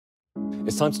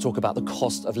It's time to talk about the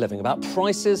cost of living, about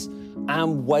prices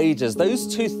and wages. Those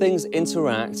two things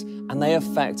interact and they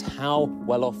affect how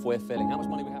well off we're feeling, how much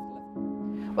money we have to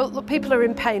live. Well, look, people are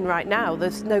in pain right now.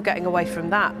 There's no getting away from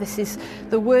that. This is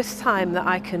the worst time that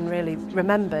I can really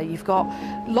remember. You've got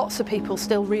lots of people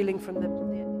still reeling from the...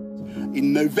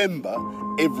 In November,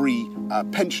 every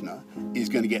pensioner is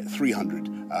going to get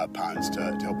 £300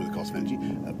 to help with the cost of energy,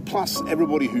 plus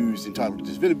everybody who's entitled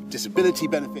to disability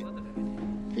benefit.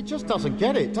 He just doesn't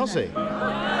get it, does he?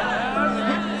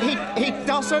 He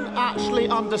doesn't actually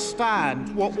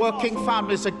understand what working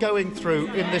families are going through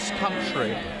in this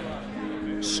country,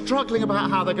 struggling about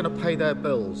how they're going to pay their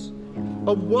bills.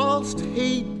 And whilst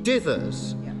he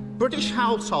dithers, British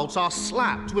households are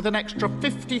slapped with an extra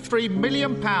 £53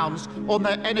 million on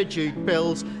their energy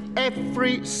bills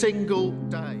every single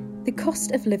day. The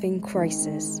cost of living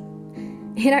crisis.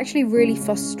 It actually really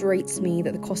frustrates me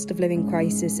that the cost of living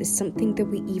crisis is something that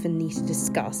we even need to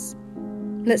discuss.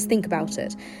 Let's think about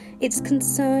it. It's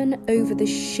concern over the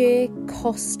sheer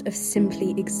cost of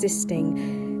simply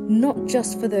existing, not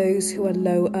just for those who are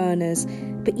low earners,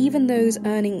 but even those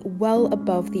earning well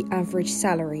above the average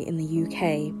salary in the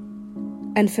UK.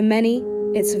 And for many,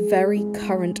 it's a very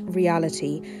current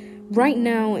reality. Right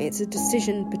now, it's a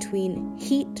decision between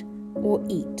heat or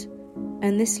eat,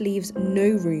 and this leaves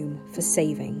no room for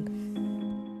saving.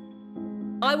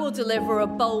 I will deliver a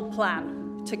bold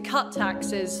plan to cut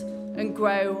taxes and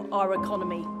grow our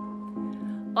economy.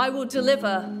 I will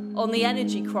deliver on the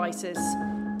energy crisis,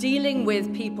 dealing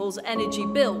with people's energy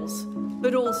bills,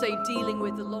 but also dealing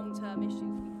with the long-term issues.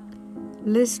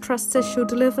 Liz Truss says she'll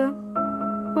deliver?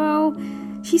 Well,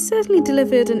 she certainly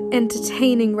delivered an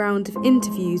entertaining round of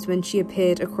interviews when she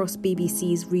appeared across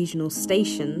BBC's regional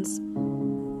stations.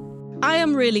 I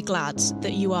am really glad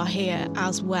that you are here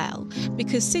as well,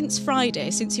 because since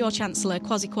Friday, since your Chancellor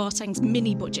Kwasi Kwarteng's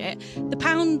mini-budget, the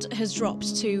pound has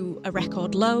dropped to a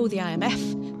record low. The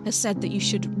IMF has said that you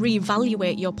should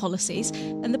reevaluate your policies,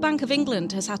 and the Bank of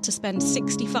England has had to spend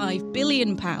 £65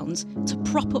 billion to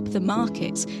prop up the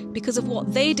markets because of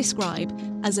what they describe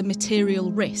as a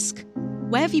material risk.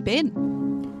 Where have you been?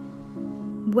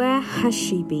 Where has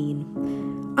she been?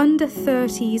 Under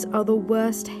 30s are the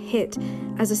worst hit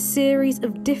as a series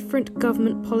of different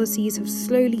government policies have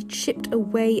slowly chipped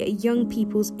away at young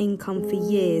people's income for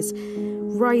years.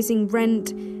 Rising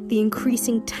rent, the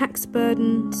increasing tax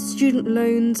burden, student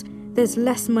loans, there's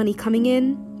less money coming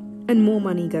in and more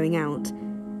money going out.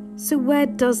 So where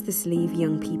does this leave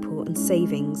young people and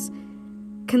savings?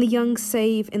 Can the young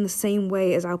save in the same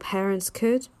way as our parents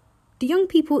could? Do young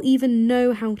people even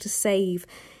know how to save?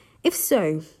 If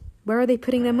so, where are they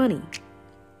putting their money?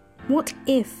 What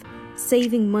if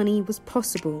saving money was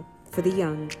possible for the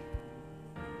young?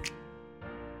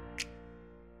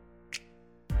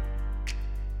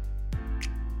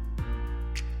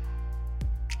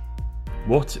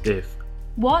 What if?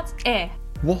 What if?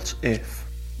 What if?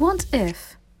 What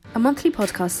If? A monthly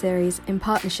podcast series in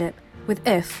partnership with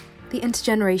IF, the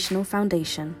Intergenerational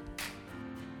Foundation.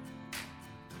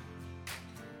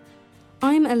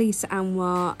 I'm Elisa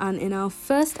Anwar, and in our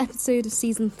first episode of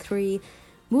Season 3,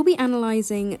 we'll be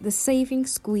analysing the saving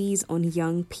squeeze on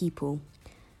young people.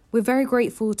 We're very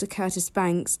grateful to Curtis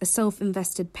Banks, a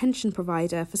self-invested pension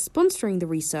provider, for sponsoring the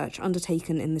research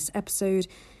undertaken in this episode,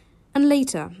 and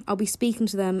later I'll be speaking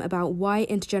to them about why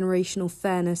intergenerational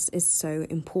fairness is so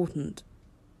important.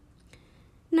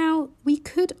 Now, we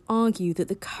could argue that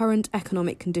the current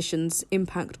economic conditions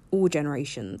impact all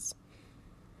generations,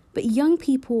 but young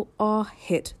people are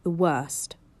hit the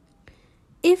worst.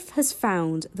 IF has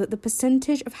found that the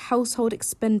percentage of household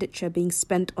expenditure being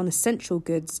spent on essential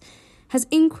goods has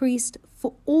increased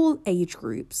for all age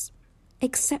groups,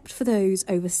 except for those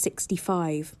over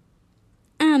 65.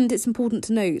 And it's important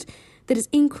to note that it's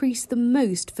increased the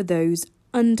most for those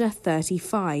under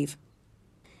 35.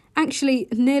 Actually,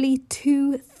 nearly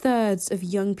 2/3 of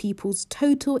young people's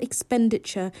total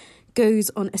expenditure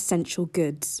goes on essential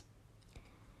goods.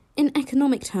 In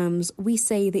economic terms, we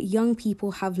say that young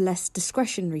people have less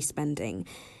discretionary spending.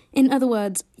 In other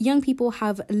words, young people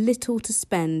have little to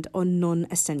spend on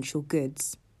non-essential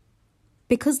goods.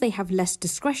 Because they have less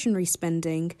discretionary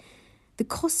spending, the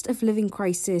cost of living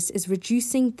crisis is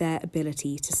reducing their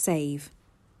ability to save.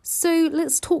 So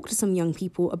let's talk to some young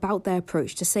people about their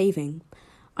approach to saving.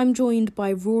 I'm joined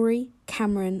by Rory,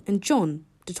 Cameron and John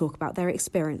to talk about their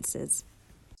experiences.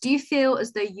 Do you feel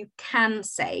as though you can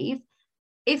save?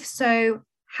 If so,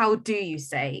 how do you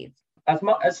save? As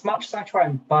much as I try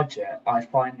and budget, I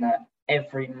find that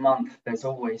every month there's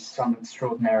always some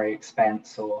extraordinary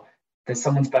expense or there's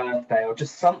someone's birthday or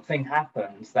just something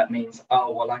happens that means,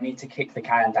 oh, well, I need to kick the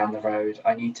can down the road.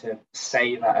 I need to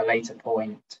save at a later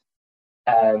point.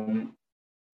 And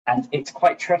it's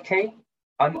quite tricky.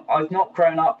 I've not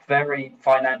grown up very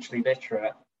financially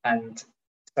literate, and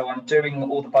so I'm doing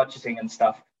all the budgeting and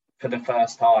stuff for the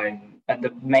first time. And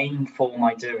the main form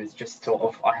I do is just sort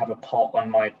of, I have a pot on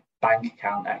my bank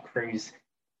account that accrues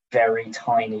very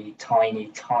tiny,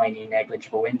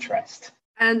 negligible interest.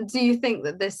 And do you think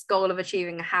that this goal of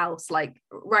achieving a house, like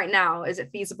right now, is it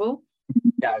feasible?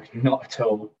 No, not at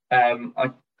all.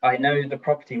 I know the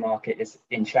property market is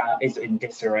in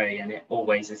disarray, and it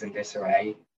always is in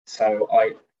disarray. So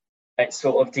it's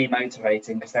sort of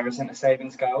demotivating because there isn't a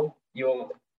savings goal. You're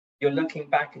looking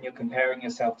back and you're comparing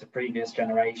yourself to previous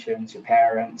generations, your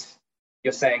parents.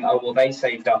 You're saying, oh, well, they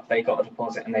saved up, they got a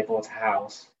deposit and they bought a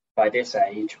house by this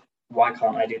age. Why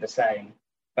can't I do the same?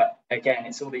 But again,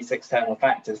 it's all these external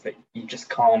factors that you just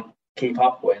can't keep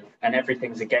up with, and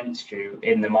everything's against you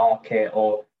in the market,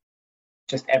 or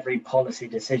just every policy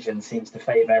decision seems to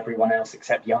favour everyone else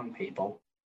except young people.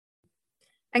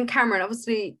 And Cameron,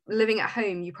 obviously living at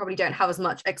home, you probably don't have as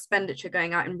much expenditure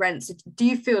going out in rent. So do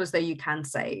you feel as though you can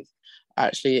save?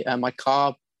 Actually, my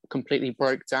car completely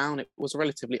broke down. It was a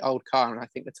relatively old car, and I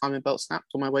think the timing belt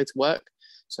snapped on my way to work.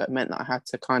 So it meant that I had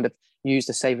to kind of use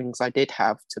the savings I did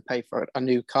have to pay for a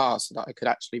new car so that I could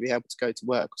actually be able to go to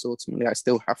work. Because ultimately, I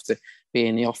still have to be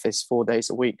in the office 4 days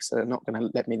a week. So they're not going to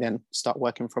let me then start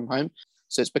working from home.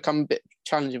 So it's become a bit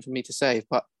challenging for me to save.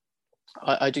 But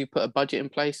I do put a budget in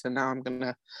place, and now I'm going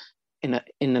to,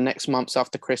 in the next months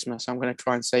after Christmas, I'm going to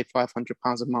try and save £500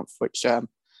 a month, which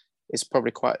is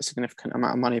probably quite a significant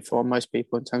amount of money for most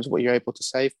people in terms of what you're able to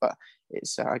save. But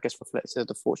it's, I guess, reflective of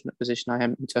the fortunate position I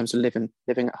am in terms of living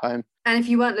at home. And if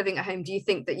you weren't living at home, do you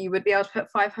think that you would be able to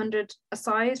put 500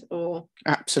 aside, or?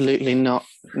 Absolutely not.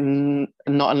 Not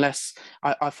unless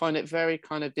I find it very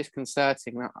kind of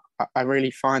disconcerting. That I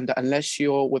really find that unless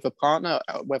you're with a partner,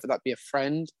 whether that be a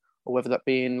friend or whether that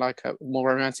be in like a more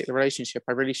romantic relationship,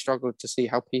 I really struggle to see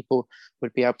how people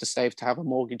would be able to save to have a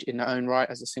mortgage in their own right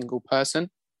as a single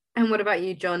person. And what about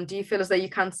you, John? Do you feel as though you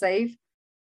can save?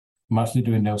 I'm actually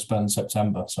doing no spend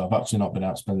September, so I've actually not been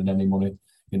out spending any money,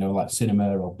 like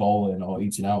cinema or bowling or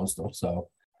eating out and stuff. So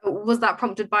was that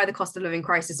prompted by the cost of living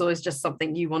crisis, or is it just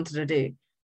something you wanted to do?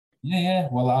 Yeah.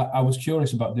 Well, I was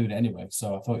curious about doing it anyway,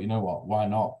 so I thought, you know what, why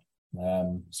not?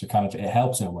 So kind of it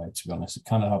helps in a way, to be honest. It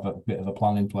kind of have a bit of a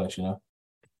plan in place,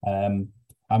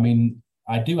 I mean,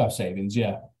 I do have savings,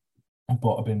 yeah,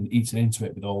 but I've been eating into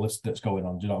it with all this that's going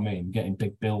on. Do you know what I mean? Getting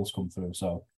big bills come through.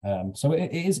 So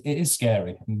it is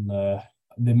scary. And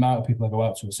the amount of people I go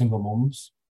out to are single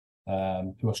mums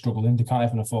who are struggling. They can't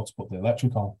even afford to put the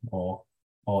electric on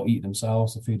or eat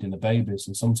themselves. They're feeding the babies,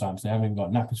 and sometimes they haven't even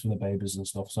got nappies for the babies and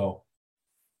stuff. So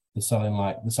they're selling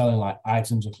like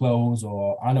items of clothes,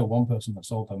 or I know one person that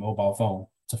sold their mobile phone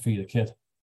to feed a kid.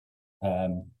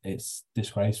 It's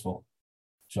disgraceful.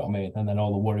 Do you know what I mean? And then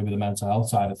all the worry with the mental health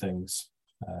side of things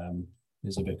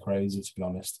is a bit crazy, to be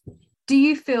honest. Do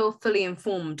you feel fully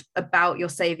informed about your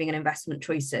saving and investment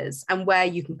choices and where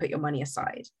you can put your money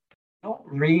aside? Not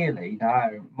really,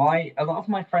 no. A lot of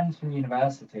my friends from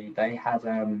university, they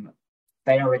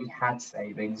already had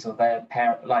savings, or their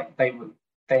parent, like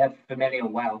they had familial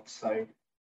wealth, so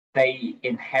they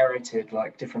inherited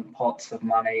like different pots of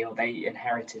money, or they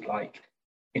inherited like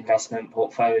investment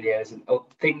portfolios or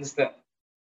things that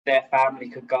their family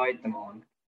could guide them on.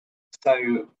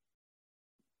 So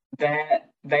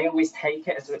they always take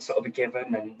it as a sort of a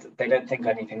given, and they don't think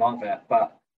anything of it.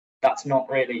 But that's not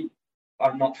really,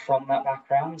 I'm not from that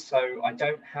background, so I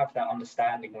don't have that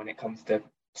understanding when it comes to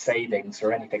savings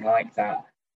or anything like that.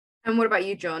 And what about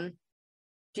you, John?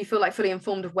 Do you feel like fully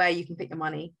informed of where you can put your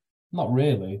money? Not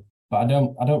really, but I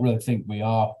don't really think we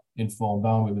are informed,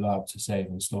 are we, without to save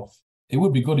and stuff. It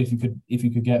would be good if you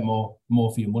could get more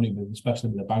for your money, especially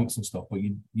with the banks and stuff. But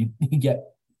you get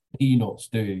peanuts,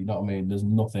 do you? You know what I mean? There's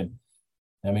nothing.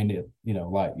 I mean,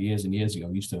 like years and years ago,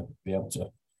 you used to be able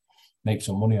to make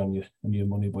some money on your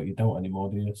money, but you don't anymore,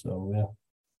 do you? So yeah.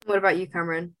 What about you,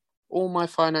 Cameron? All my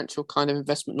financial kind of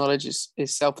investment knowledge is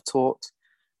self-taught.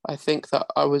 I think that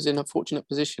I was in a fortunate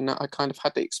position that I kind of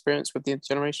had the experience with the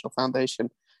Intergenerational Foundation,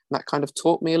 and that kind of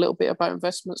taught me a little bit about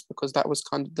investments, because that was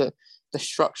kind of the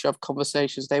structure of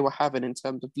conversations they were having in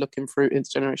terms of looking through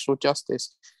intergenerational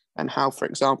justice and how, for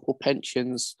example,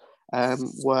 pensions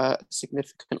were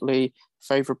significantly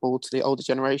favourable to the older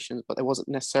generations, but there wasn't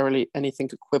necessarily anything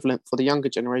equivalent for the younger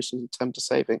generations in terms of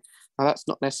saving. Now, that's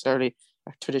not necessarily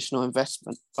a traditional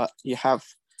investment, but you have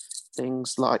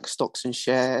things like stocks and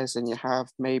shares, and you have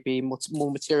maybe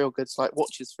more material goods like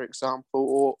watches, for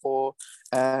example, or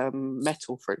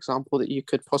metal, for example, that you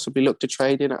could possibly look to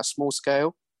trade in at a small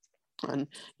scale. And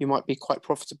you might be quite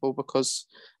profitable because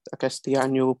I guess the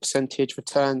annual percentage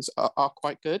returns are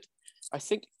quite good. I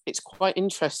think it's quite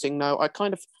interesting, though. I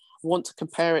kind of want to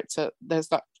compare it to, there's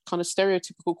that kind of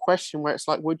stereotypical question where it's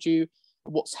like,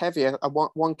 what's heavier, a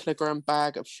 1 kilogram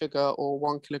bag of sugar or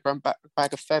 1 kilogram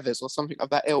bag of feathers or something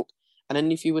of that ilk? And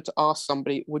then if you were to ask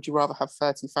somebody, would you rather have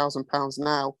 £30,000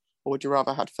 now, or would you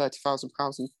rather have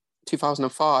 £30,000 in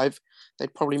 2005? They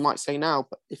probably might say now.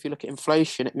 But if you look at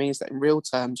inflation, it means that in real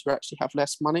terms, you actually have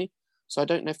less money. So I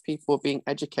don't know if people are being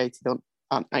educated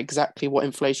on exactly what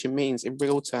inflation means in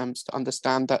real terms to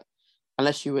understand that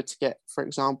unless you were to get, for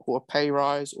example, a pay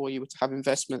rise, or you were to have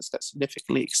investments that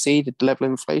significantly exceeded the level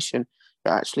of inflation,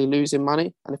 you're actually losing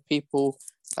money. And if people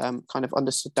kind of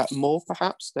understood that more,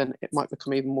 perhaps, then it might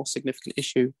become even more significant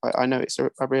issue. I know it's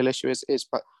a real issue as it is,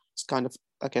 but it's kind of,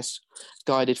 I guess,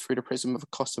 guided through the prism of a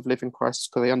cost of living crisis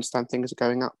because they understand things are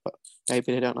going up, but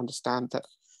maybe they don't understand that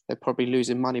they're probably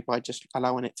losing money by just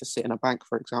allowing it to sit in a bank,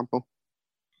 for example.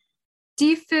 Do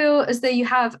you feel as though you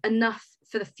have enough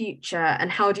for the future,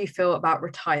 and how do you feel about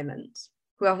retirement?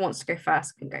 Whoever wants to go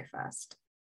first can go first.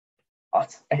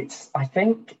 I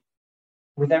think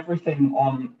with everything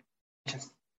on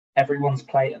just everyone's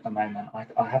plate at the moment,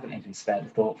 I haven't even spared a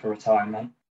thought for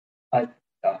retirement.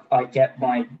 I get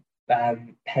my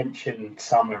pension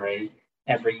summary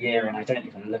every year and I don't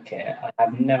even look at it. I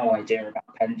have no idea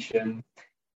about pension.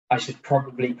 I should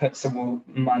probably put some more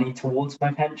money towards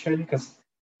my pension because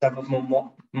some of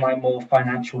my more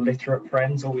financial literate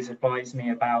friends always advise me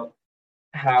about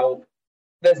how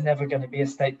there's never going to be a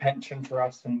state pension for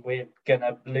us and we're going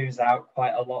to lose out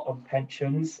quite a lot on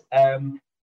pensions.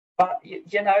 But,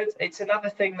 it's another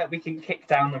thing that we can kick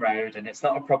down the road and it's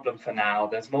not a problem for now.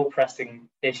 There's more pressing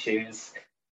issues,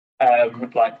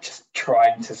 like just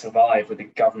trying to survive with a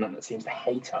government that seems to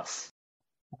hate us.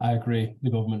 I agree. The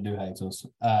government do hate us.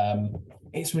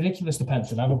 It's ridiculous, the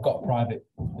pension. I've got a private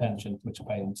pension, which I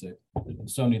pay into.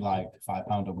 It's only like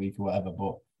 £5 a week or whatever,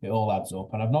 but it all adds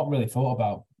up. And I've not really thought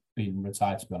about being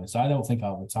retired, to be honest. I don't think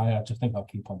I'll retire. I just think I'll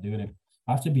keep on doing it.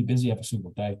 I have to be busy every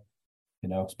single day,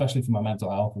 especially for my mental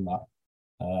health and that.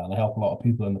 And I help a lot of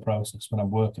people in the process. When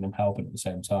I'm working, I'm helping at the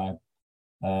same time.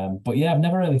 But yeah, I've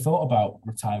never really thought about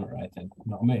retirement, I think.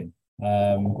 You know what I mean?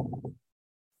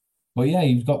 But yeah,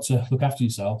 you've got to look after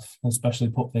yourself, especially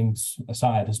put things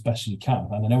aside as best as you can.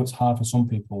 And I know it's hard for some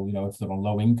people, if they're on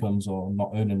low incomes or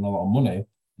not earning a lot of money,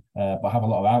 but have a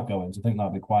lot of outgoings. I think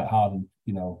that'd be quite hard and,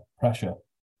 pressure.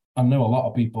 I know a lot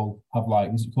of people have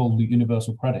is it called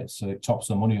universal credits? So it tops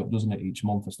their money up, doesn't it, each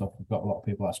month and stuff. I've got a lot of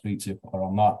people I speak to are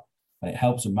on that. And it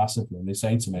helps them massively. And they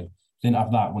say to me, didn't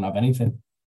have that, wouldn't have anything.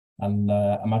 And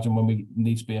imagine when we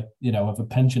need to be, of a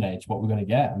pension age, what we're going to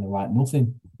get. And they're like,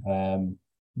 nothing.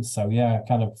 So yeah, I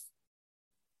kind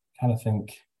of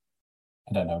think,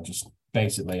 I don't know, just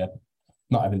basically, I'm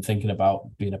not even thinking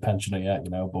about being a pensioner yet,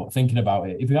 but thinking about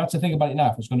it. If you had to think about it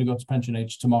now, if it's going to go to pension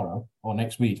age tomorrow or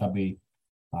next week, I'd be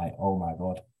like, oh my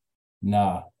God,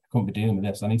 nah, I couldn't be dealing with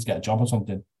this. I need to get a job or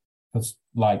something. Because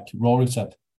like Rory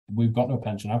said, we've got no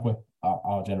pension, have we?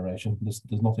 Our generation, there's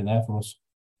nothing there for us.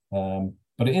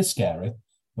 But it is scary,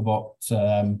 but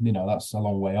that's a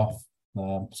long way off.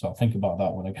 So I'll think about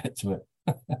that when I get to it.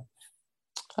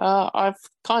 I've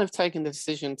kind of taken the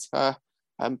decision to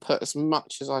put as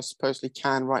much as I supposedly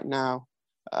can right now,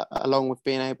 along with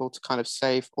being able to kind of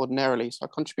save ordinarily. So I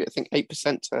contribute, I think,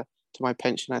 8% to my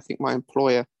pension. I think my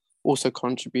employer also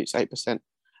contributes 8%.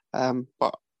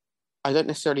 But I don't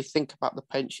necessarily think about the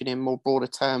pension in more broader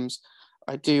terms.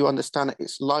 I do understand that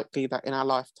it's likely that in our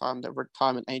lifetime the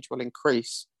retirement age will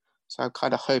increase. So I'm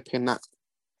kind of hoping that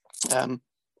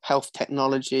health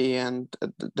technology and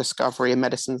the discovery of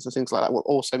medicines and things like that will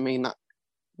also mean that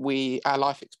our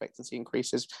life expectancy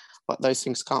increases, but those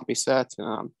things can't be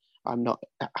certain. I'm not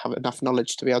have enough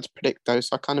knowledge to be able to predict those.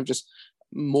 So I kind of just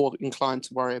more inclined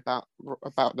to worry about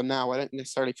the now. I don't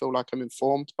necessarily feel like I'm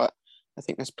informed, but I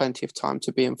think there's plenty of time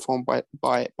to be informed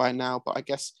by now. But I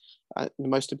guess the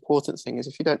most important thing is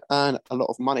if you don't earn a lot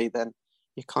of money, then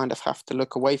you kind of have to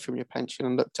look away from your pension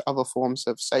and look to other forms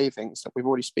of savings that we've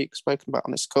already spoken about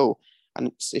on this call.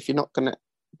 And if you're not going to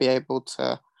be able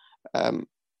to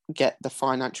get the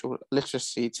financial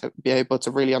literacy to be able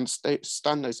to really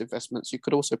understand those investments, you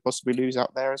could also possibly lose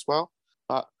out there as well.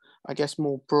 But I guess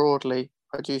more broadly,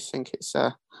 I do think it's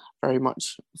very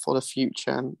much for the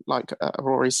future. And like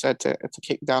Rory said, to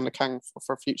kick down the can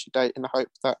for a future date in the hope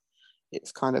that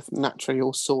it's kind of naturally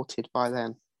all sorted by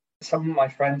then. some of my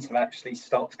friends have actually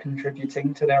stopped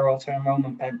contributing to their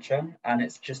auto-enrollment pension, and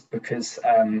it's just because,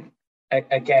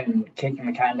 again, kicking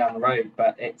the can down the road,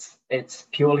 but it's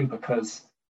purely because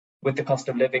with the cost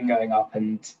of living going up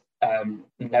and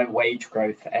no wage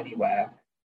growth anywhere,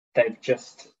 the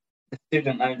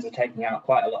student loans are taking out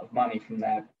quite a lot of money from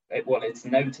it's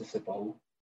noticeable,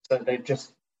 so they're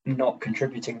just not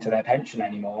contributing to their pension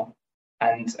anymore.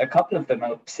 And a couple of them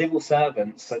are civil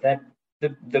servants, so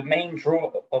the main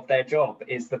draw of their job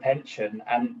is the pension,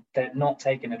 and they're not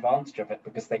taking advantage of it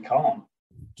because they can't.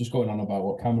 Just going on about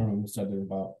what Cameron said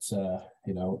about,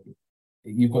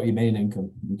 you've got your main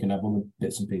income, you can have other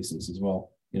bits and pieces as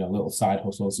well, little side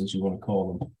hustles, as you want to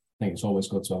call them. I think it's always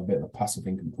good to have a bit of a passive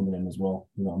income coming in as well,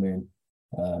 you know what I mean?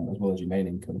 As well as your main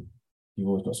income. You've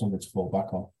always got something to fall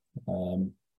back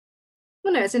on.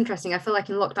 Well, no, it's interesting. I feel like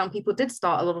in lockdown, people did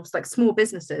start a lot of like small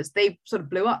businesses. They sort of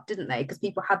blew up, didn't they? Because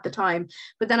people had the time.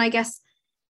 But then I guess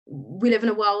we live in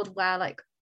a world where like,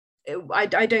 I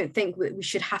don't think we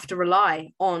should have to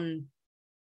rely on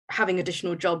having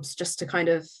additional jobs just to kind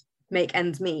of make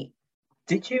ends meet.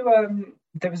 Did you,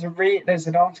 there's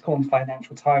an article in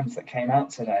Financial Times that came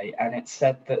out today, and it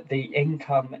said that the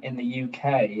income in the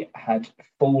UK had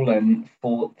fallen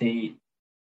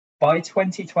by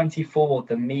 2024,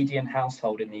 the median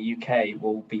household in the UK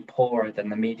will be poorer than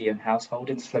the median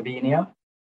household in Slovenia.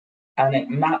 And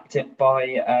it mapped it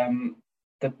by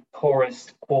the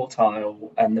poorest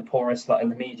quartile and the poorest in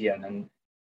the median.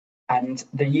 And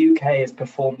the UK has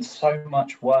performed so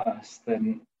much worse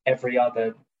than every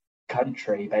other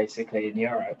country, basically, in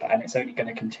Europe. And it's only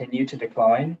going to continue to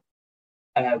decline.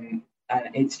 And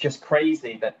it's just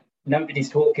crazy that nobody's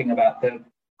talking about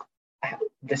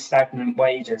the stagnant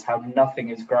wages, how nothing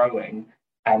is growing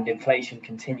and inflation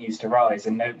continues to rise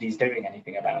and nobody's doing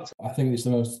anything about it. I think it's the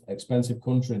most expensive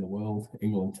country in the world,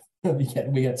 England. we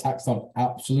get taxed on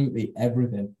absolutely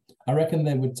everything. I reckon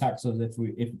they would tax us if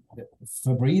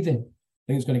for breathing. I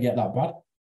think it's going to get that bad.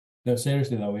 No,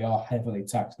 seriously though, we are heavily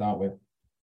taxed, aren't we?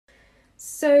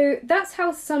 So that's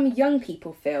how some young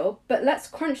people feel, but let's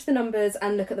crunch the numbers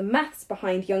and look at the maths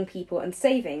behind young people and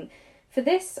saving. For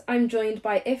this, I'm joined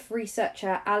by IF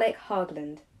researcher Alec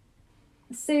Hagland.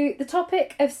 So the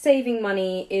topic of saving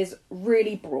money is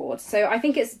really broad, so I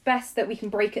think it's best that we can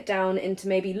break it down into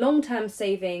maybe long-term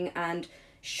saving and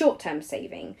short-term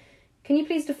saving. Can you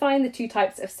please define the two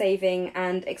types of saving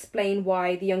and explain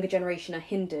why the younger generation are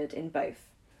hindered in both?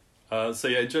 In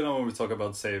general, when we talk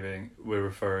about saving, we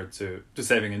refer to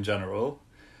saving in general,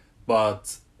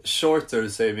 but shorter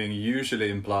saving usually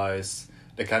implies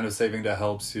the kind of saving that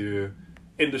helps you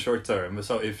in the short term.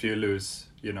 So if you lose,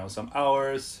 some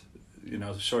hours,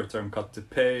 short-term cut to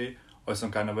pay, or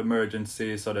some kind of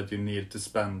emergency so that you need to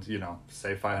spend,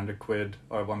 say 500 quid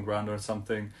or £1,000 or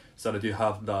something, so that you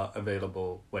have that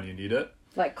available when you need it.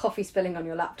 Like coffee spilling on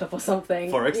your laptop or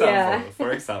something. For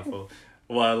example.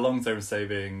 While long-term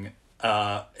saving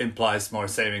implies more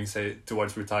saving, say,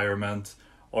 towards retirement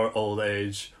or old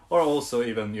age, or also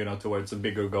even, towards a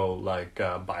bigger goal like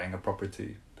buying a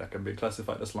property. That can be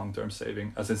classified as long-term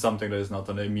saving, as in something that is not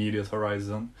on the immediate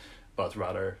horizon, but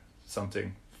rather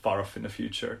something far off in the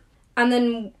future. And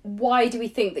then why do we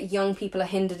think that young people are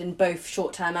hindered in both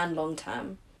short-term and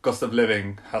long-term? Cost of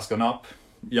living has gone up.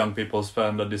 Young people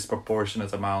spend a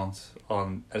disproportionate amount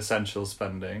on essential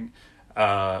spending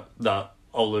that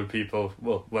older people,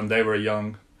 when they were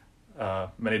young,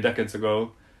 many decades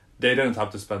ago, they didn't have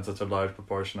to spend such a large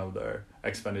proportion of their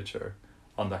expenditure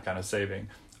on that kind of saving.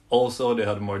 Also, they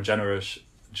had more generous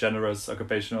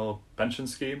occupational pension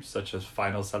schemes, such as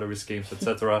final salary schemes,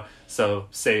 etc. So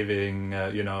saving,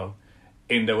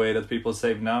 in the way that people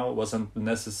save now wasn't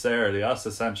necessarily as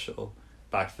essential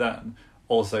back then.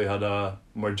 Also, you had a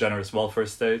more generous welfare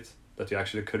state that you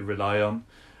actually could rely on.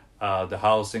 The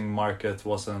housing market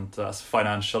wasn't as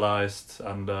financialized,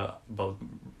 and but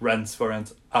rents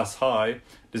weren't as high.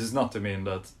 This is not to mean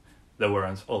that there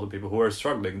weren't all the people who were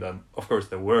struggling then. Of course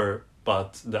there were,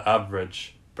 but the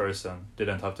average person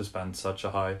didn't have to spend such a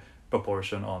high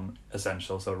proportion on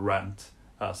essentials or rent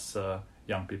as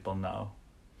young people now.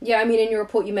 Yeah, I mean, in your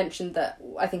report you mentioned that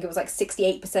I think it was like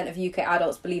 68% of UK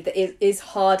adults believe that it is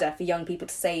harder for young people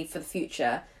to save for the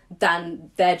future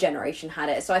than their generation had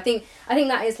it. So I think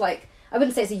that is like, I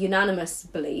wouldn't say it's a unanimous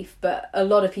belief, but a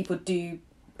lot of people do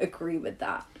agree with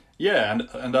that. Yeah,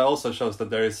 and that also shows that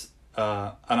there is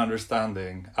an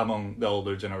understanding among the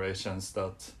older generations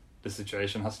that the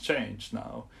situation has changed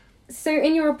now. So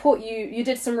in your report you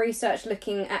did some research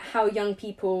looking at how young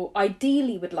people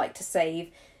ideally would like to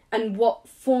save and what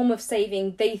form of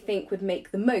saving they think would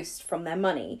make the most from their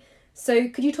money. So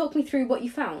could you talk me through what you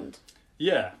found?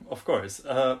 Yeah, of course.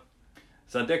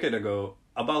 So a decade ago,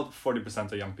 about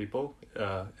 40% of young people,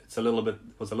 was a little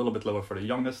bit lower for the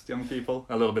youngest young people,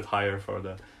 a little bit higher for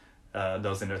the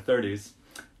those in their 30s,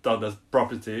 thought that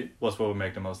property was what would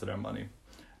make the most of their money.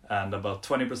 And about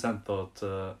 20% thought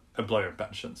employer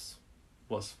pensions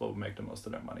was what would make the most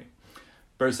of their money.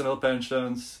 Personal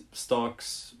pensions,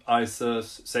 stocks,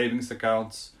 ISAs, savings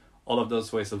accounts, all of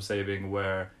those ways of saving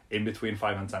were in between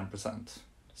 5 and 10%,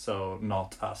 so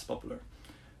not as popular.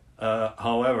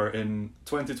 However, in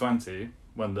 2020,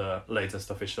 when the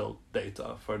latest official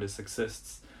data for this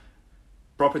exists,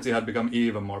 property had become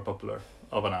even more popular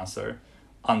of an answer,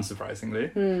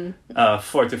 unsurprisingly.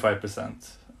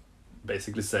 45%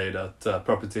 basically say that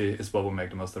property is what will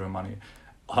make the most of their money.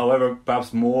 However,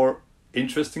 perhaps more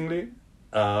interestingly,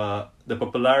 the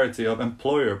popularity of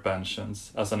employer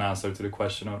pensions as an answer to the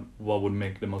question of what would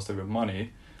make the most of your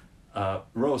money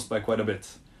rose by quite a bit.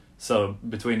 So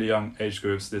between the young age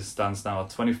groups, this stands now at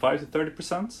 25 to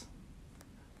 30%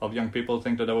 of young people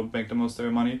think that would make the most of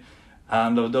their money.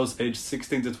 And of those aged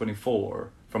 16 to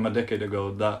 24, from a decade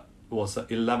ago, that was an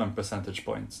 11 percentage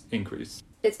points increase.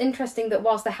 It's interesting that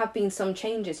whilst there have been some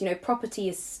changes, property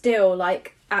is still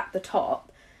like at the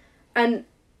top. And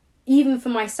even for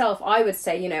myself, I would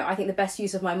say, I think the best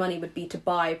use of my money would be to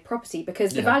buy property,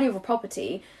 because the value of a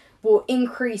property will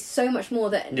increase so much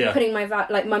more than putting my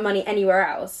money anywhere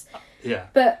else. Yeah.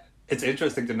 But it's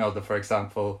interesting to note that, for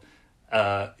example,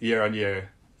 year on year,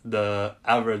 the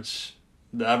average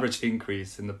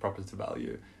increase in the property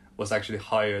value was actually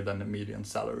higher than the median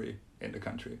salary in the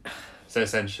country. So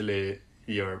essentially,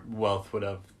 your wealth would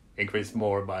have increased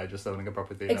more by just owning a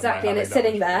property. Exactly, and it's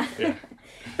sitting there. Yeah.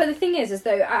 But the thing is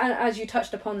though, as you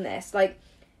touched upon this, like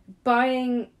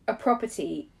buying a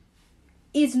property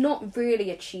is not really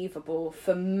achievable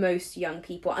for most young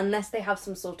people unless they have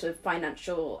some sort of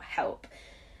financial help.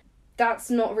 That's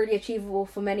not really achievable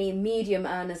for many medium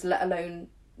earners, let alone,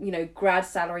 grad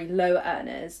salary low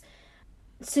earners.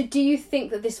 So do you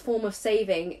think that this form of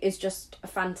saving is just a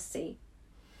fantasy?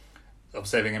 Of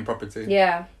saving in property?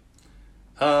 Yeah.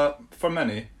 For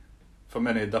many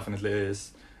it definitely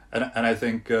is. And I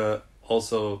think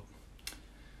also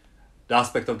the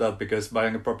aspect of that, because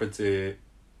buying a property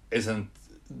isn't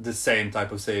the same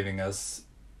type of saving as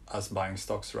buying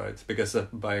stocks, right? Because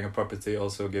buying a property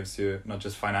also gives you not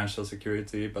just financial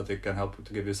security, but it can help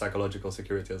to give you psychological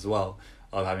security as well,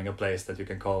 of having a place that you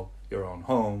can call your own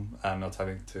home and not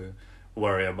having to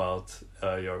worry about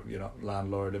your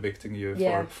landlord evicting you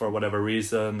for whatever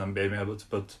reason, and being able to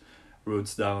put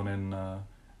roots down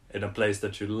in a place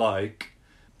that you like.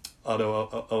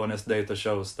 Although ONS data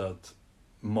shows that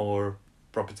more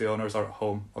property owners or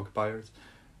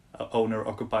owner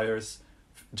occupiers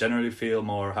generally feel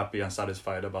more happy and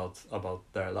satisfied about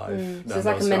their life than so it's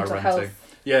like those a mental who are renting.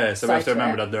 health. Yeah, so we have to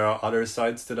remember that there are other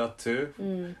sides to that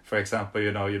too. For example,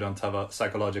 you don't have a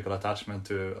psychological attachment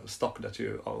to stock that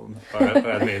you own.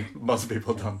 I mean, most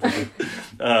people don't.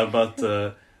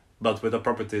 But with a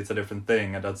property, it's a different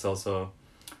thing, and that's also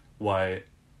why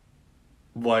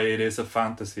it is a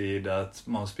fantasy that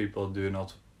most people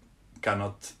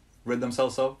cannot rid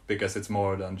themselves of, because it's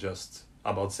more than just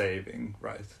about saving,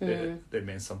 right? It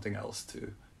means something else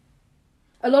too.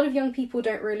 A lot of young people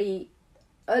don't really,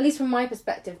 at least from my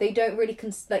perspective, they don't really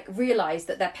realise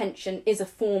that their pension is a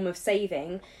form of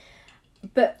saving.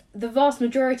 But the vast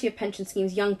majority of pension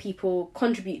schemes young people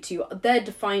contribute to, they're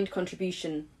defined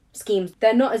contribution schemes.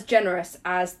 They're not as generous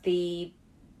as the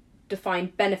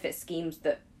defined benefit schemes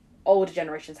that older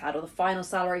generations had, or the final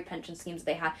salary pension schemes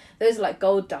they had. Those are like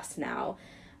gold dust now.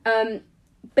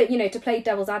 But, to play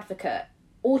devil's advocate,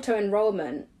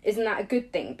 auto-enrollment, isn't that a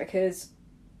good thing? Because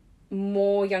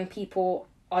more young people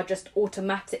are just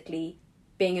automatically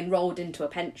being enrolled into a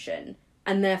pension,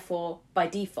 and therefore, by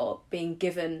default, being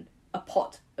given a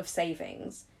pot of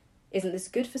savings. Isn't this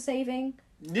good for saving?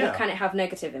 Yeah. Or can it have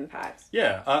negative impacts?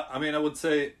 Yeah, I mean, I would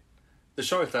say the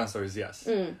short answer is yes.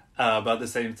 But at the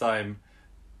same time,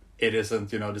 it isn't,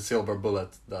 the silver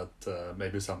bullet that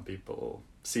maybe some people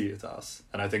see it as.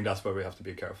 And I think that's where we have to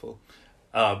be careful.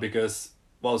 Because,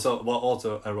 what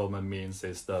auto-enrollment means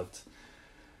is that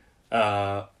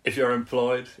if you're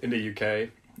employed in the UK,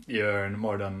 you earn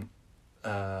more than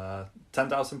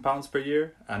 £10,000 per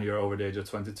year, and you're over the age of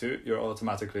 22, you're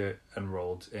automatically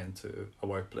enrolled into a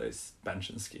workplace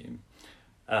pension scheme.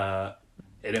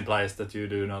 It implies that you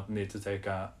do not need to take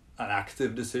an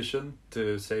active decision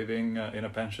to saving in a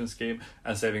pension scheme,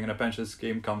 and saving in a pension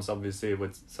scheme comes obviously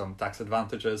with some tax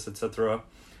advantages, etc.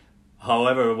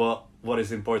 However, what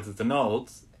is important to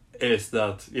note is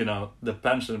that the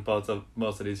pension pot of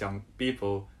most of these young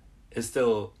people is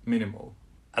still minimal.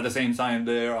 At the same time,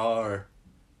 there are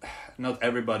not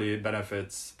everybody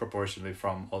benefits proportionally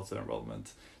from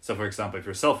auto-enrollment. So for example, if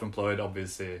you're self-employed,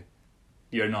 obviously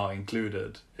you're not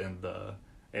included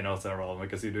in auto-enrollment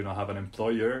because you do not have an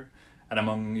employer. And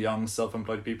among young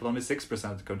self-employed people, only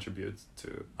 6% contribute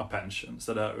to a pension.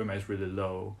 So that remains really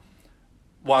low.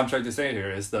 What I'm trying to say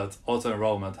here is that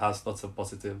auto-enrollment has lots of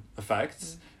positive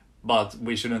effects, but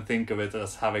we shouldn't think of it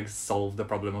as having solved the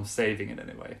problem of saving in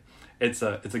any way. It's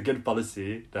a good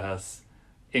policy that has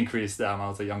increased the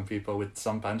amount of young people with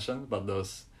some pension, but the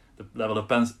level of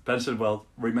pension wealth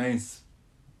remains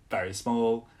very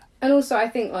small. And also, I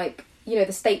think, like, you know,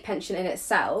 the state pension in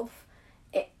itself,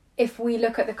 if we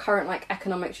look at the current, like,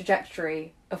 economic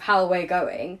trajectory of how we're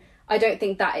going, I don't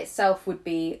think that itself would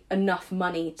be enough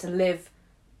money to live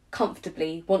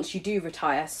comfortably once you do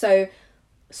retire. So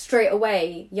straight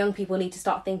away, young people need to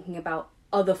start thinking about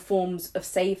other forms of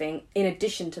saving in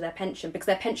addition to their pension, because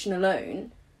their pension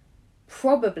alone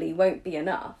probably won't be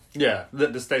enough. Yeah,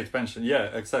 the state pension, yeah,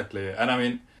 exactly. And I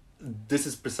mean, this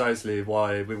is precisely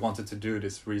why we wanted to do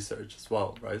this research as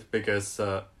well, right? Because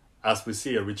as we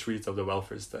see a retreat of the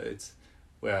welfare state,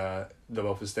 where the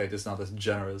welfare state is not as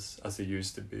generous as it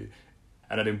used to be,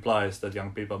 and it implies that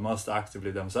young people must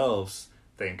actively themselves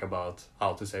think about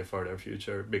how to save for their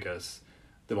future, because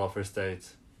the welfare state,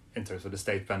 in terms of the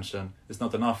state pension, is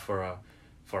not enough for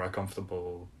a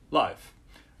comfortable life.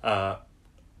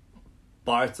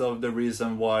 Part of the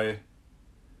reason why,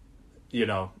 you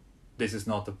know, this is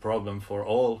not a problem for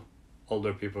all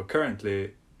older people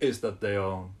currently is that they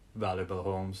own valuable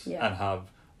homes and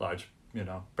have large, you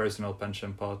know, personal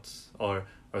pension pots or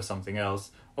something else.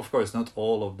 Of course, not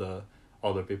all of the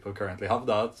older people currently have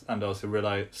that, and those who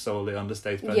rely solely on the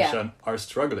state pension are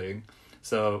struggling.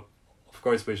 So, of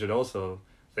course, we should also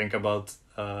think about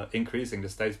increasing the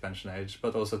state pension age,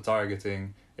 but also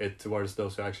targeting it towards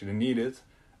those who actually need it,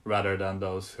 rather than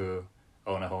those who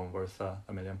own a home worth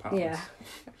 £1 million. Yeah.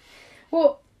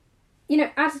 Well, you know,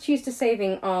 attitudes to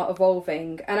saving are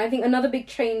evolving, and I think another big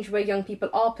change where young people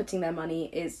are putting their money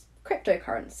is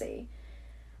cryptocurrency.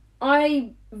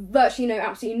 I virtually know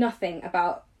absolutely nothing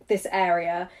about this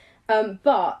area,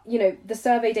 but, you know, the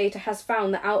survey data has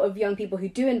found that out of young people who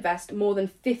do invest, more than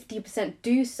 50%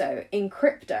 do so in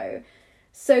crypto.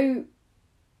 So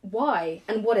why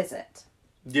and what is it?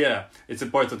 Yeah, it's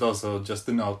important also just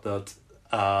to note that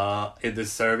in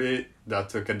this survey that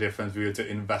took a different view to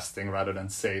investing rather than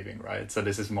saving, right? So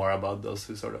this is more about those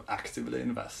who sort of actively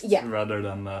invest rather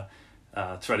than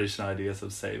traditional ideas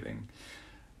of saving.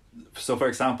 So for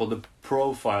example, the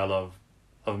profile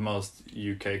of most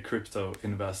UK crypto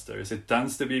investors, it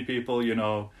tends to be people, you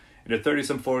know, in their 30s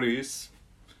and 40s,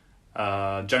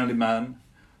 generally men,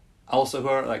 also who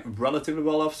are like relatively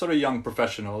well off, sort of young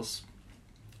professionals.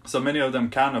 So many of them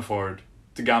can afford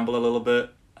to gamble a little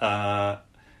bit,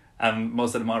 and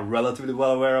most of them are relatively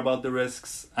well aware about the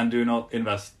risks and do not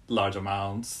invest large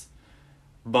amounts.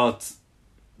 But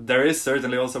there is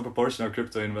certainly also a proportion of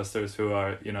crypto investors who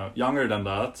are, you know, younger than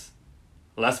that,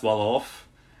 less well off,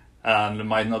 and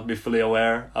might not be fully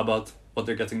aware about what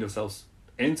they're getting themselves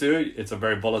into. It's a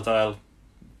very volatile,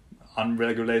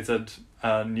 unregulated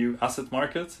new asset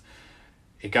market.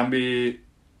 It can be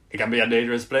a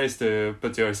dangerous place to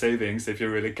put your savings if you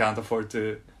really can't afford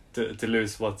to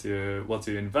lose what you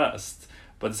invest.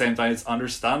 But at the same time, it's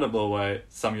understandable why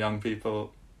some young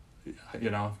people,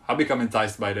 you know, have become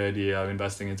enticed by the idea of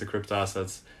investing into crypto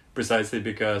assets, precisely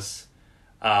because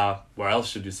where else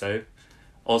should you save?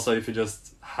 Also, if you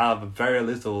just have very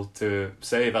little to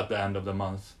save at the end of the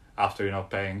month after, you know,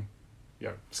 paying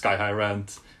your sky-high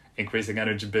rent, increasing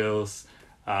energy bills,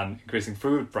 and increasing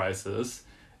food prices,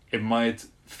 it might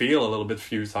feel a little bit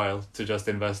futile to just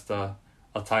invest a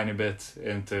tiny bit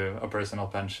into a personal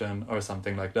pension or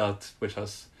something like that, which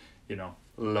has, you know,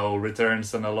 low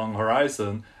returns on a long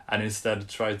horizon, and instead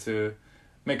try to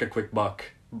make a quick buck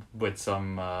with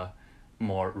some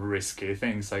more risky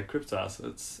things like crypto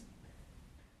assets.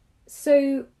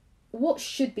 So what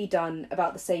should be done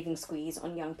about the saving squeeze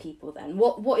on young people then?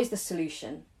 What is the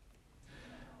solution?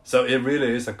 So it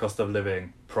really is a cost of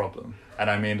living problem, and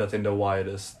I mean that in the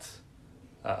widest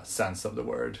sense of the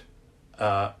word.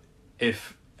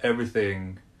 If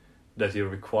everything that you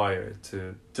require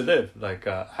to live, like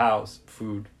a house,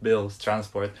 food, bills,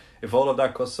 transport, if all of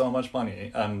that costs so much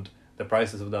money and the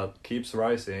prices of that keeps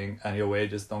rising and your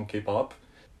wages don't keep up,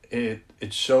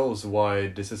 it shows why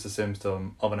this is a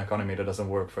symptom of an economy that doesn't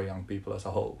work for young people as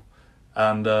a whole.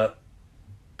 And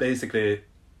basically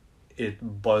it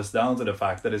boils down to the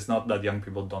fact that it's not that young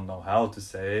people don't know how to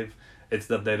save, it's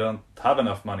that they don't have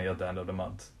enough money at the end of the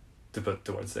month to put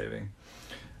towards saving.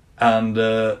 And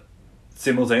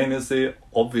simultaneously,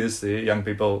 obviously, young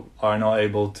people are not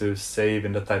able to save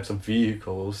in the types of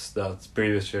vehicles that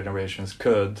previous generations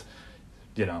could,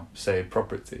 say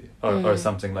property or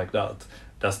something like that.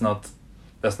 That's not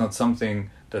something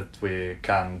that we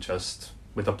can just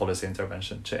with a policy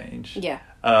intervention change. Yeah.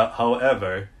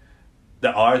 However,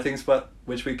 there are things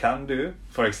which we can do.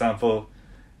 For example,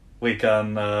 we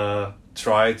can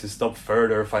try to stop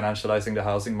further financializing the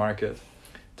housing market,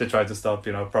 to try to stop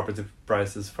property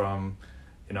prices from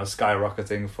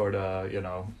skyrocketing for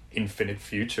the infinite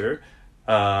future.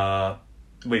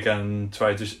 We can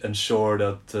try to ensure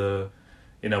that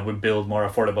we build more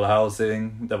affordable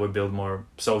housing, that we build more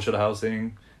social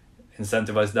housing,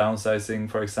 incentivize downsizing,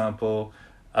 for example.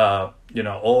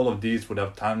 All of these would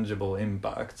have tangible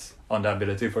impacts on the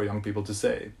ability for young people to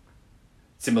save.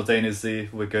 Simultaneously,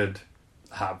 we could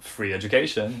have free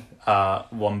education.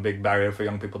 One big barrier for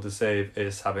young people to save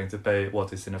is having to pay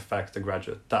what is in effect a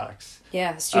graduate tax.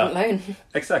 Yeah, student loan.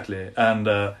 Exactly, and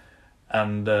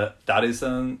that is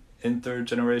an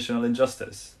intergenerational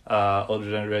injustice. Older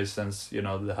generations,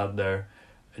 they had their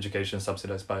education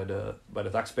subsidized by the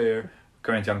taxpayer.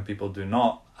 Current young people do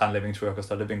not, and living through a cost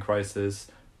of living crisis,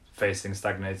 facing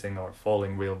stagnating or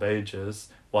falling real wages,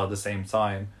 while at the same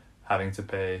time having to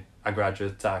pay a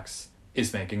graduate tax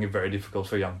is making it very difficult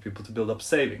for young people to build up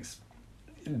savings.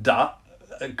 That,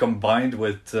 combined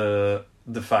with the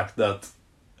fact that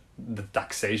the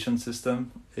taxation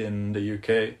system in the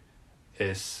UK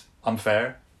is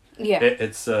unfair. Yeah.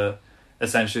 It's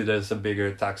essentially there's a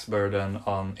bigger tax burden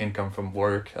on income from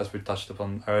work, as we touched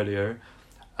upon earlier,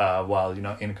 while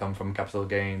income from capital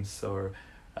gains or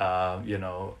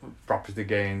property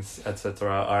gains, etc.,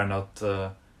 are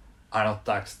not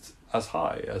taxed as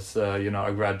high as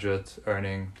a graduate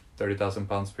earning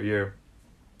 £30,000 per year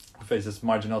faces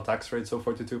marginal tax rates of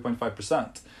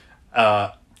 42.5%.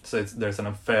 So there's an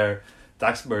unfair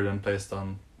tax burden placed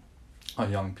on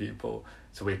young people.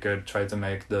 So we could try to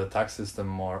make the tax system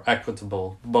more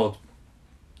equitable, both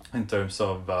in terms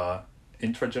of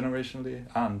intragenerationally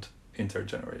and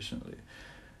intergenerationally.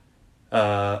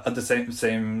 At the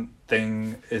same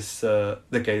thing is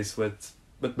the case with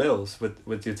bills,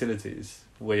 with utilities.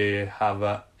 We have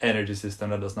an energy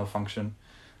system that does not function.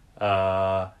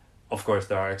 Of course,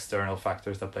 there are external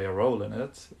factors that play a role in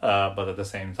it, but at the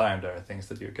same time, there are things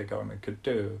that the UK government could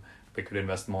do. We could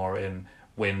invest more in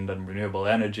wind and renewable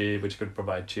energy, which could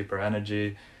provide cheaper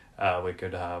energy. We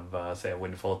could have, say, a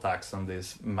windfall tax on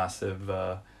these massive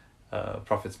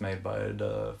profits made by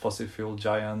the fossil fuel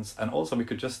giants. And also we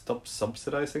could just stop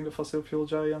subsidizing the fossil fuel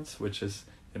giants, which is,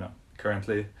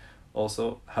 currently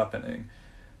also happening.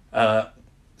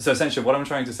 So essentially what I'm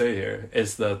trying to say here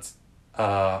is that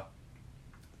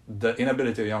the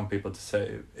inability of young people to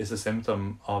save is a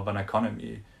symptom of an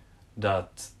economy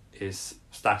that is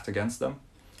stacked against them.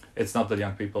 It's not that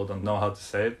young people don't know how to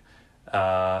save.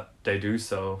 They do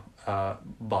so,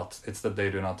 but it's that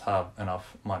they do not have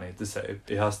enough money to save.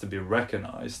 It has to be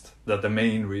recognized that the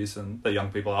main reason that young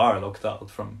people are locked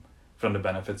out from the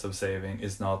benefits of saving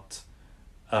is not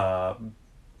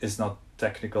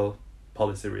technical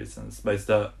policy reasons, but it's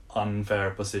the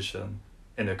unfair position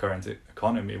in the current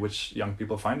economy which young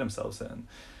people find themselves in.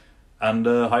 And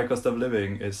the high cost of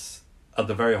living is at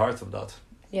the very heart of that.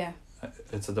 Yeah.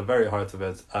 It's at the very heart of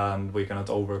it, and we cannot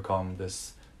overcome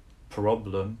this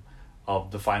problem of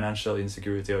the financial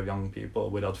insecurity of young people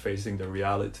without facing the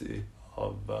reality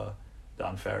of the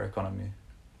unfair economy.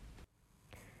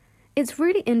 It's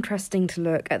really interesting to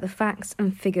look at the facts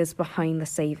and figures behind the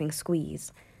saving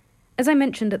squeeze. As I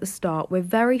mentioned at the start, we're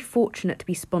very fortunate to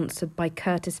be sponsored by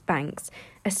Curtis Banks,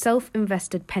 a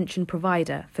self-invested pension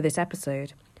provider, for this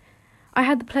episode. I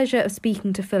had the pleasure of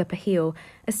speaking to Philippa Heel,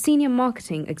 a senior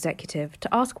marketing executive,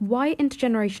 to ask why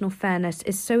intergenerational fairness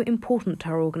is so important to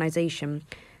our organisation,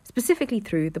 specifically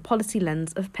through the policy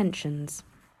lens of pensions.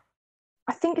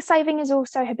 I think saving is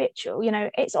also habitual.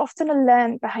 It's often a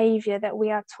learned behaviour that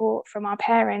we are taught from our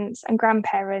parents and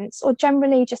grandparents, or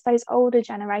generally just those older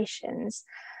generations.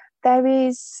 There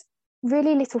is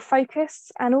really little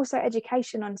focus and also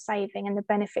education on saving and the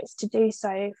benefits to do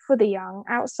so for the young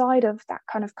outside of that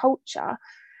kind of culture,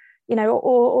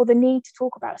 or the need to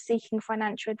talk about seeking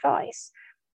financial advice.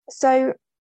 So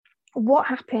what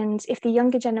happens if the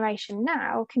younger generation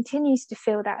now continues to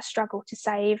feel that struggle to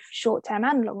save short-term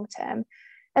and long-term?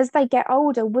 As they get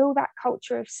older, will that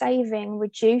culture of saving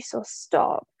reduce or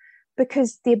stop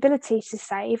because the ability to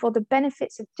save or the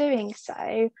benefits of doing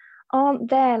so aren't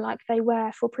there like they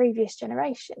were for previous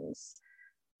generations?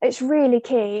 It's really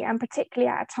key, and particularly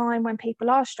at a time when people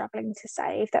are struggling to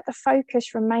save, that the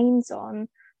focus remains on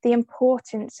the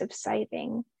importance of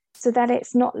saving so that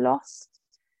it's not lost.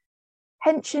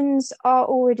 Pensions are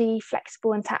already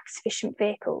flexible and tax-efficient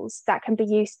vehicles that can be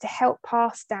used to help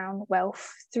pass down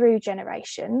wealth through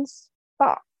generations,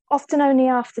 but often only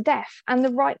after death. And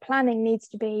the right planning needs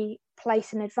to be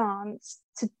placed in advance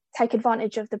to take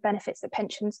advantage of the benefits that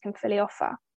pensions can fully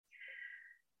offer.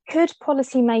 Could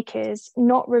policymakers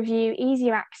not review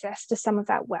easier access to some of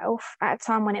that wealth at a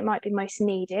time when it might be most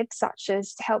needed, such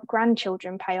as to help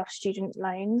grandchildren pay off student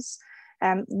loans,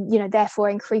 therefore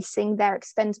increasing their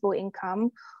expendable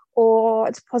income, or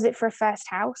a deposit for a first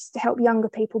house to help younger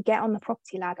people get on the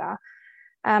property ladder,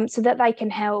 so that they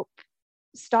can help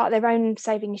start their own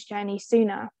savings journey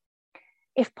sooner?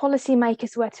 If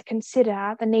policymakers were to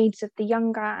consider the needs of the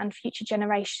younger and future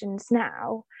generations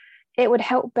now, it would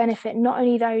help benefit not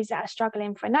only those that are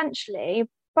struggling financially,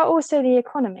 but also the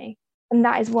economy. And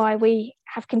that is why we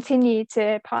have continued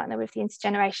to partner with the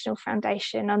Intergenerational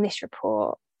Foundation on this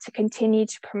report to continue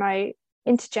to promote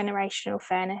intergenerational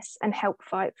fairness and help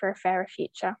fight for a fairer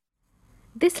future.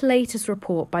 This latest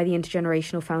report by the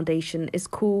Intergenerational Foundation is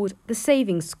called The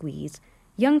Savings Squeeze: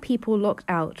 Young People Locked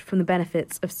Out from the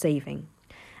Benefits of Saving.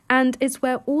 And it's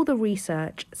where all the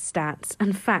research, stats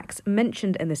and facts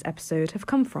mentioned in this episode have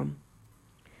come from.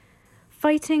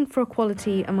 Fighting for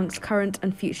equality amongst current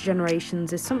and future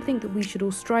generations is something that we should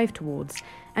all strive towards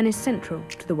and is central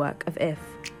to the work of IF.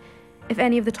 If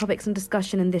any of the topics and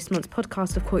discussion in this month's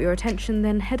podcast have caught your attention,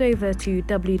 then head over to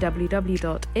www.if.org.uk,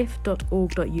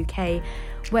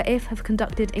 where IF have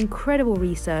conducted incredible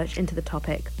research into the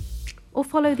topic. Or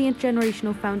follow the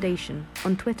Intergenerational Foundation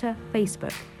on Twitter,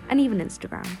 Facebook, and even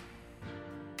Instagram.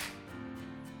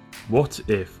 What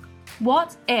if?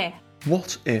 What if?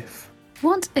 What if?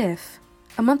 What If?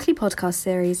 A monthly podcast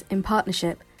series in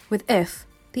partnership with IF,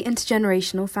 the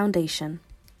Intergenerational Foundation.